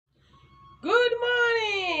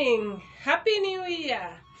morning, happy new year.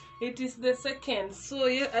 It is the second, so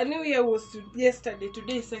a new year was yesterday,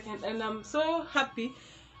 today is second, and I'm so happy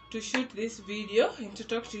to shoot this video and to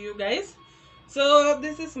talk to you guys. So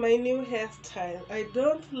this is my new hairstyle. I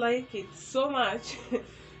don't like it so much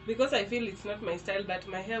because I feel it's not my style, but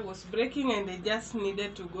my hair was breaking and I just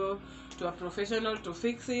needed to go to a professional to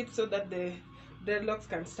fix it so that the dreadlocks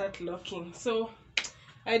can start locking. So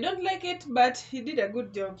I don't like it, but he did a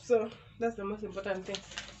good job, so that's the most important thing.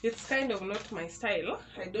 It's kind of not my style.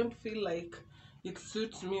 I don't feel like it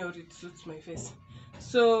suits me or it suits my face.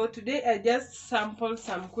 So today I just sampled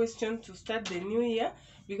some questions to start the new year,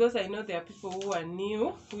 because I know there are people who are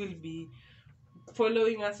new, who will be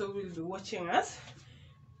following us or will be watching us.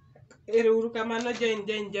 You can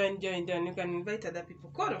invite other people.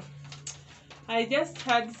 Koro. I just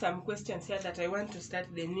had some questions here that I want to start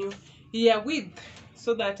the new year with,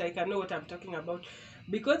 so that I can know what I'm talking about,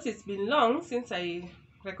 because it's been long since I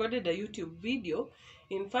recorded a YouTube video.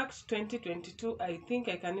 In fact, 2022, I think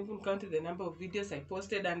I can even count the number of videos I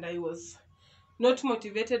posted, and I was not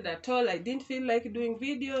motivated at all. I didn't feel like doing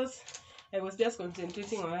videos. I was just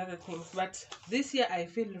concentrating on other things. But this year I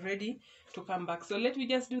feel ready to come back. So let me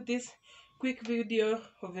just do this quick video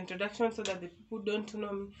of introduction so that the people who don't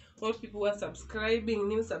know me, all people who are subscribing,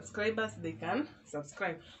 new subscribers, they can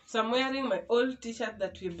subscribe. So I'm wearing my old t-shirt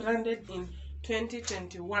that we branded in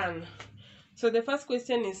 2021. So the first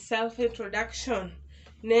question is self-introduction.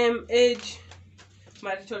 Name, age,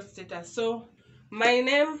 marital status. So my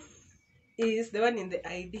name is the one in the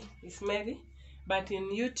ID is Mary, but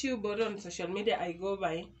in YouTube or on social media I go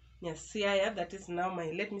by Nyasiaya. That is now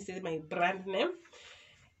my, let me say, my brand name.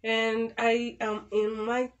 And I am in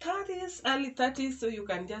my 30s, early 30s, so you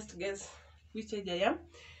can just guess which age I am.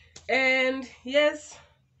 And yes,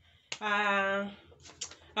 I'm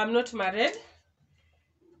not married.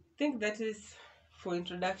 I think that is for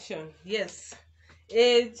introduction. Yes,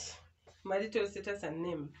 age, marital status, and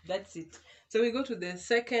name. That's it. So we go to the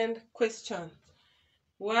second question.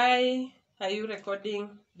 Why are you recording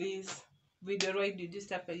this video? Why did you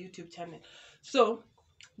start a YouTube channel? So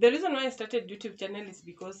the reason why I started YouTube channel is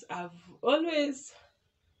because I've always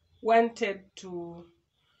wanted to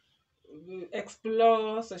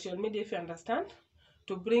explore social media, if you understand,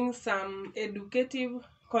 to bring some educative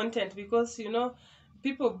content, because you know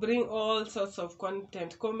people bring all sorts of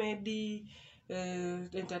content, comedy,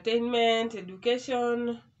 entertainment,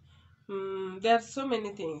 education. There are so many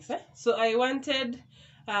things. So I wanted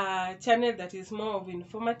a channel that is more of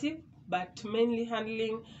informative, but mainly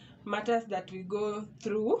handling matters that we go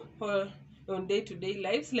through or on day-to-day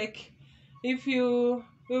lives. Like if you've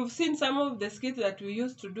seen some of the skits that we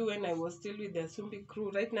used to do when I was still with the Sumbi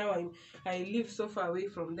crew. Right now I live so far away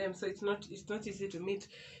from them, so it's not easy to meet.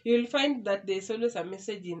 You'll find that there's always a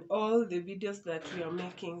message in all the videos that we are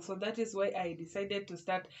making. So that is why I decided to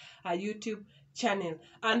start a YouTube channel.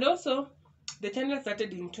 And also the channel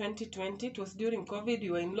started in 2020. It was during COVID.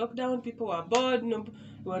 You were in lockdown, people were bored. No,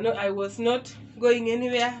 I was not going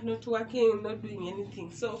anywhere, not working, not doing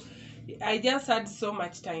anything. So I just had so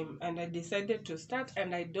much time and I decided to start,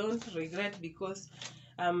 and I don't regret, because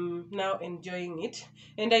I'm now enjoying it.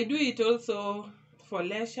 And I do it also for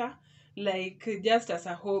leisure, like just as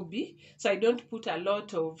a hobby. So I don't put a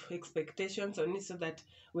lot of expectations on it so that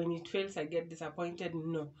when it fails I get disappointed.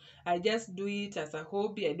 No, I just do it as a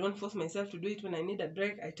hobby. I don't force myself to do it. When I need a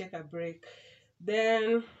break, I take a break.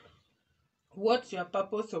 Then what's your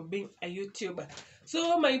purpose of being a YouTuber?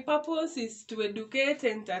 So my purpose is to educate,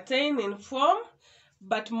 entertain, inform,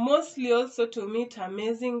 but mostly also to meet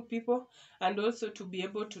amazing people, and also to be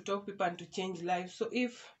able to talk people and to change lives. So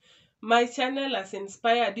if my channel has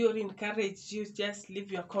inspired you or encouraged you, just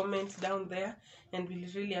leave your comments down there and we'll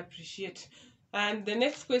really appreciate. And the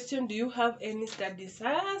next question, do you have any studies?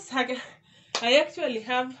 I actually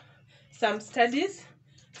have some studies.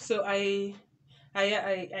 So I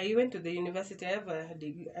went to the university. I have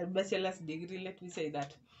a bachelor's degree, let me say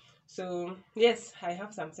that. So yes, I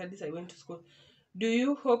have some studies. I went to school. Do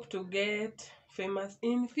you hope to get famous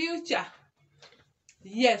in future?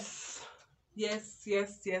 Yes. Yes.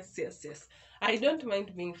 I don't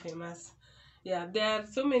mind being famous. Yeah, there are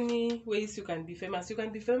so many ways you can be famous. You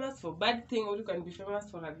can be famous for bad thing, or you can be famous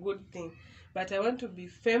for a good thing. But I want to be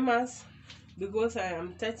famous because I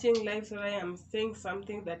am touching lives, or I am saying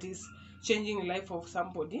something that is changing life of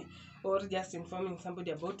somebody, or just informing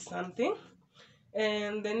somebody about something.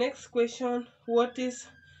 And the next question, what is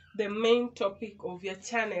the main topic of your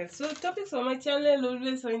channel? So topics on my channel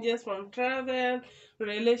always ranges from travel,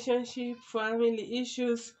 relationship, family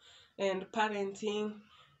issues, and parenting,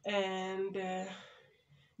 and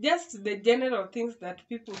just the general things that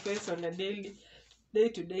people face on a daily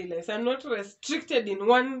day-to-day life. I'm not restricted in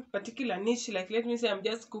one particular niche, like let me say I'm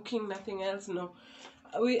just cooking, nothing else. No,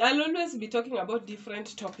 I'll always be talking about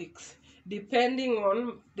different topics depending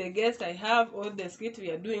on the guest I have or the skit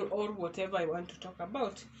we are doing or whatever I want to talk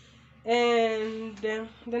about. And the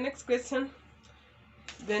next question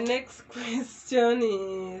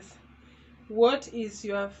is, what is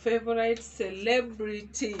your favorite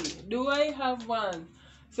celebrity? Do I have one?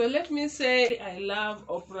 So let me say I love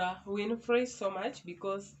Oprah Winfrey so much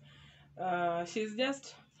because she's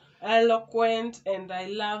just eloquent, and I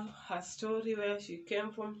love her story, where she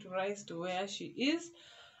came from to rise to where she is.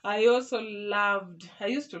 I used to love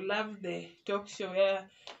the talk show where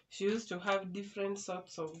she used to have different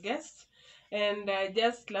sorts of guests, and I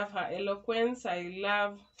just love her eloquence. I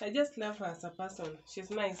just love her as a person. She's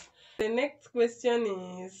nice. The next question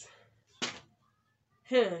is,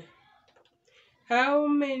 how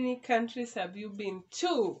many countries have you been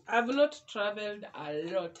to? I've not traveled a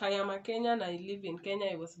lot. I am a Kenyan. I live in Kenya.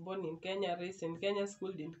 I was born in Kenya, raised in Kenya,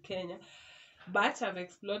 schooled in Kenya. But I've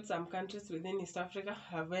explored some countries within East Africa.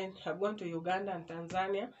 I've gone to Uganda and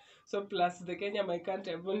Tanzania. So plus the Kenya, my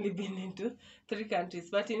country, I've only been into 3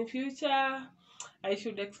 countries. But in future, I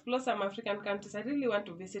should explore some African countries. I really want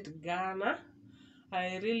to visit Ghana.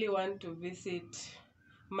 I really want to visit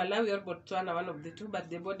Malawi or Botswana, one of the two, but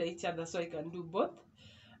they border each other, so I can do both.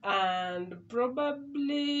 And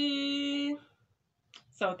probably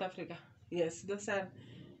South Africa. Yes,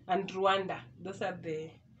 and Rwanda. Those are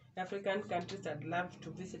the African countries I'd love to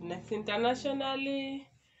visit next. Internationally,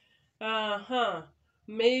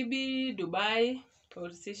 maybe Dubai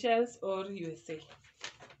or Seychelles or USA.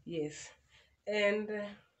 Yes. And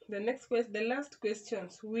the last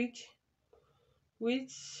questions, which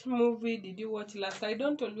movie did you watch last? I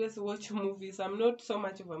don't always watch movies. I'm not so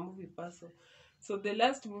much of a movie person. So the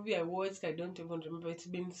last movie I watched, I don't even remember. It's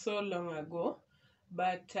been so long ago.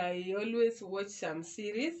 But I always watch some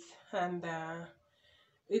series, and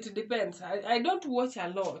it depends. I don't watch a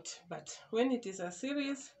lot, but when it is a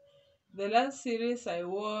series, the last series I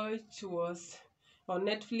watched was on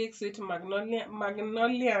Netflix with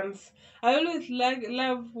Magnolians. I always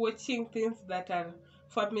love watching things that are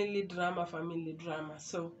family drama.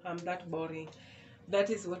 So I'm that boring. That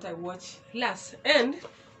is what I watch last. And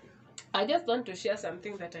I just want to share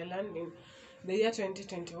something that I learned in the year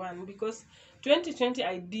 2021, because 2020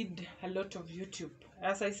 I did a lot of YouTube.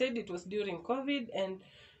 As I said, it was during COVID and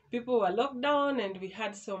people were locked down and we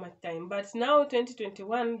had so much time. But now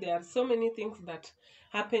 2021, there are so many things that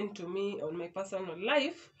happened to me on my personal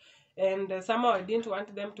life, and somehow I didn't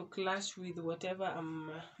want them to clash with whatever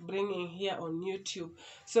I'm bringing here on YouTube.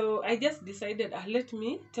 So I just decided, let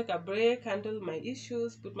me take a break, handle my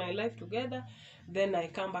issues, put my life together, then I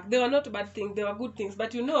come back. They were not bad things, they were good things.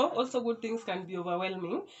 But you know, also good things can be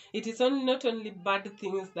overwhelming. It is not only bad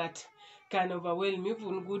things that can overwhelm you,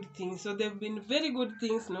 even good things. So they've been very good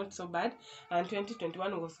things, not so bad. And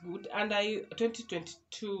 2021 was good, and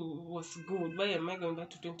 2022 was good. Why am I going back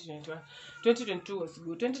to 2021? 2022 was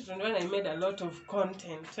good. 2021 I made a lot of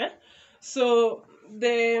content. So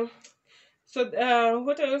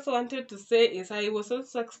what I also wanted to say is I was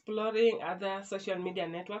also exploring other social media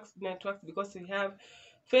networks because we have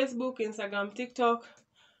Facebook, Instagram, TikTok.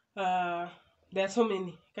 There are so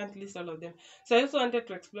many, can't list all of them. So I also wanted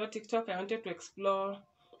to explore TikTok. I wanted to explore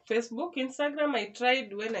Facebook, Instagram. I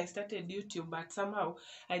tried when I started YouTube, but somehow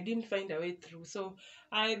I didn't find a way through. So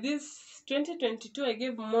this 2022 I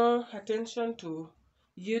gave more attention to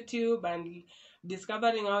YouTube and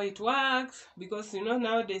discovering how it works, because you know,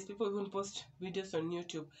 nowadays people even post videos on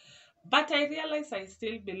YouTube. But I realized I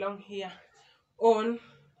still belong here on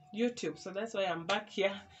YouTube, so that's why I'm back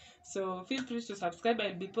here. So feel free to subscribe.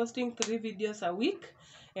 I'll be posting 3 videos a week,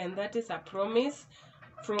 and that is a promise.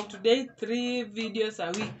 From today, 3 videos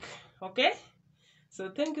a week. Okay?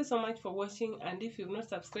 So thank you so much for watching, and if you've not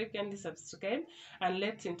subscribed, kindly subscribe, and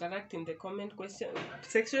let's interact in the comment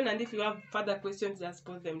section. And if you have further questions, just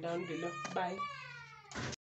post them down below. Bye.